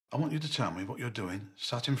I want you to tell me what you're doing,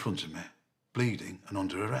 sat in front of me, bleeding and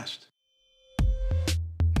under arrest.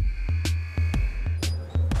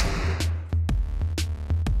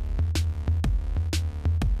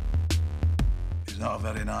 He's not a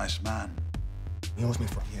very nice man. He owes me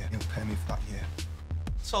for a year. He'll pay me for that year.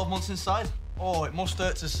 12 months inside? Oh, it must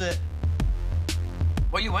hurt to sit.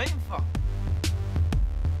 What are you waiting for?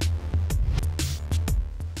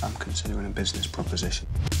 I'm considering a business proposition.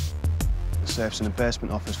 The safe's in a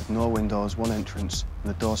basement office with no windows, one entrance,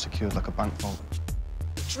 and the door secured like a bank vault.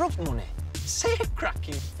 Drug money? Safe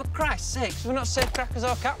cracking? For Christ's sake, we're not safe crackers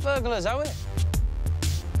or cat burglars, are we?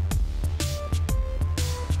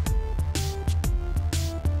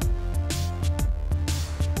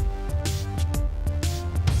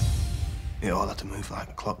 It all had to move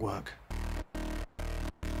like clockwork.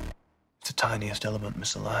 If the tiniest element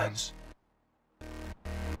misaligns,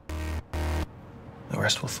 the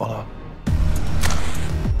rest will follow.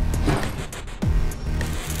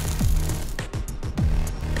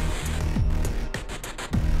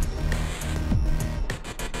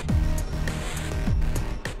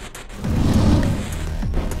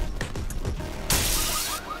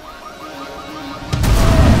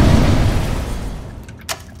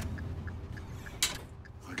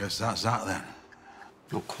 I guess that's that then.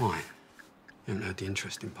 Not quite. You haven't heard the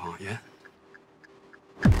interesting part yet.